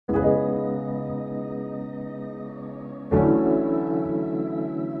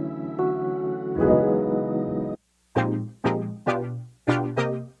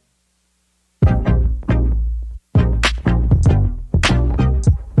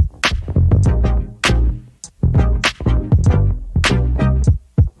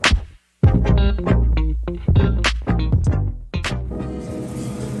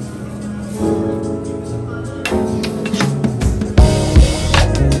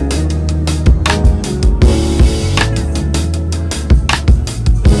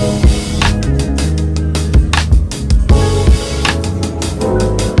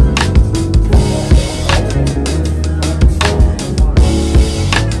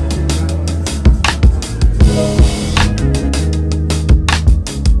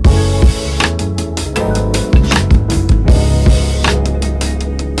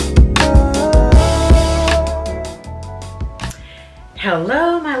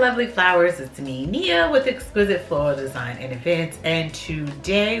lovely flowers, it's me, Nia, with Exquisite Floral Design and Events, and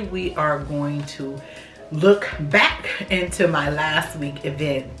today we are going to look back into my last week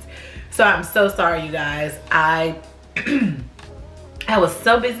events. So I'm so sorry, you guys. I was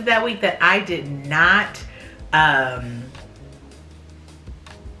so busy that week that I did not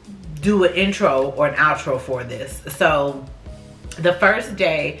do an intro or an outro for this. So the first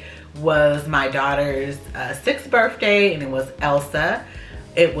day was my daughter's 6th birthday, and it was Elsa.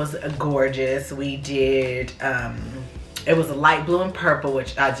 It was gorgeous. We did it was a light blue and purple,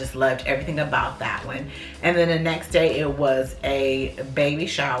 which I just loved everything about that one. And then the next day it was a baby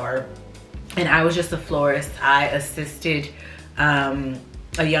shower, and I was just a florist. I assisted a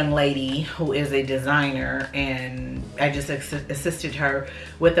young lady who is a designer, and I just assisted her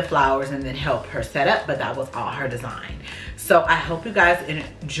with the flowers and then helped her set up, but that was all her design. So I hope you guys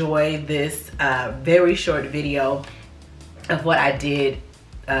enjoy this very short video of what I did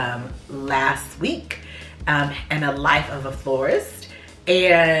last week and a life of a florist.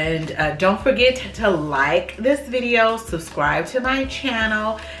 And don't forget to like this video, subscribe to my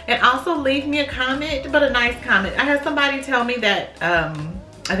channel, and also leave me a comment, but a nice comment. I had somebody tell me that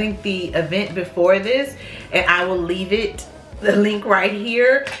I think the event before this, and I will leave it, the link right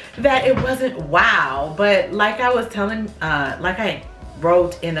here, that it wasn't wow. But like I was telling, like I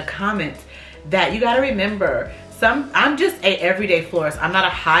wrote in the comments, that you got to remember, I'm just a everyday florist. I'm not a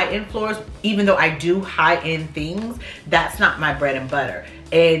high-end florist, even though I do high-end things. That's not my bread and butter.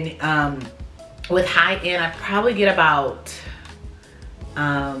 And with high-end, I probably get about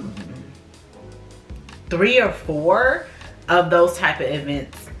 3 or 4 of those type of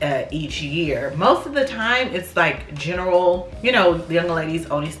events each year. Most of the time it's like general, you know, the young ladies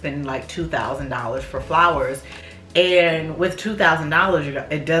only spend like $2,000 for flowers. And with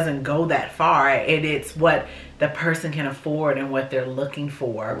 $2,000, it doesn't go that far, and it's what the person can afford and what they're looking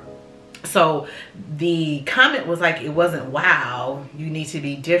for. So the comment was like, it wasn't wow, you need to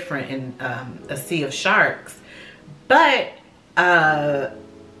be different in a sea of sharks. But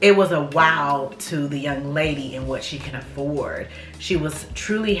it was a wow to the young lady and what she can afford. She was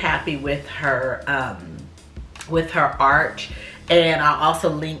truly happy with her art. And I'll also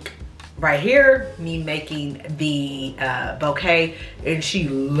link right here me making the bouquet, and she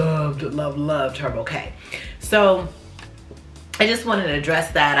loved her bouquet. So I just wanted to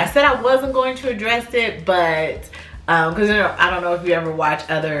address that. I said I wasn't going to address it, but because you know, I don't know if you ever watch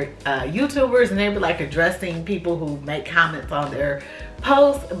other YouTubers and they be like addressing people who make comments on their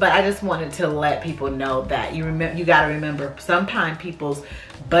posts, but I just wanted to let people know that you got to remember, sometimes people's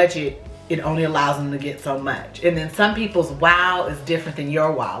budget, it only allows them to get so much. And then some people's wow is different than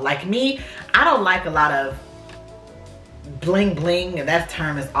your wow. Like me, I don't like a lot of bling bling, and that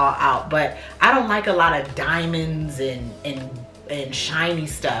term is all out, but I don't like a lot of diamonds and shiny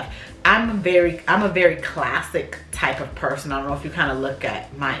stuff. I'm a very classic type of person. I don't know if you kind of look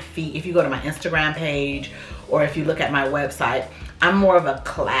at my feed, if you go to my Instagram page, or if you look at my website, I'm more of a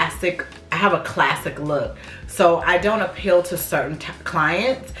classic. I have a classic look. So I don't appeal to certain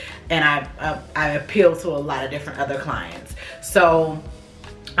clients, and I appeal to a lot of different other clients. So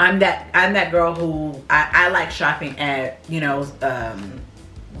I'm that girl who I like shopping at, you know,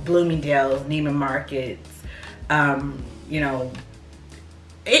 Bloomingdale's, Neiman Marcus, you know,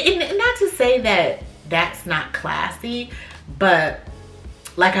 and not to say that that's not classy, but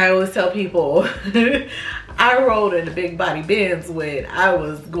like I always tell people, I rode in a big body Benz when I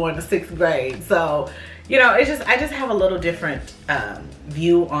was going to 6th grade. So, you know, I just have a little different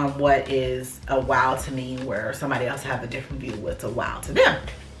view on what is a wow to me, where somebody else have a different view what's a wow to them.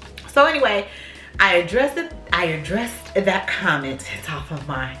 So anyway, I addressed that comment. It's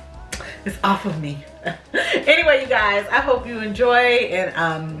off of me. Anyway, you guys, I hope you enjoy,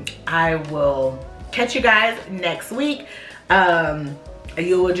 and I will catch you guys next week.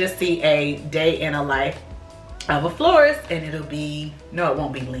 You will just see a day in a life of a florist, and it'll be, no, it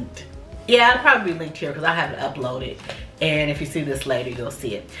won't be linked. Yeah, it'll probably be linked here because I have it uploaded, and if you see this later, you'll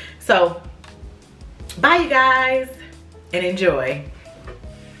see it. So bye, you guys, and enjoy.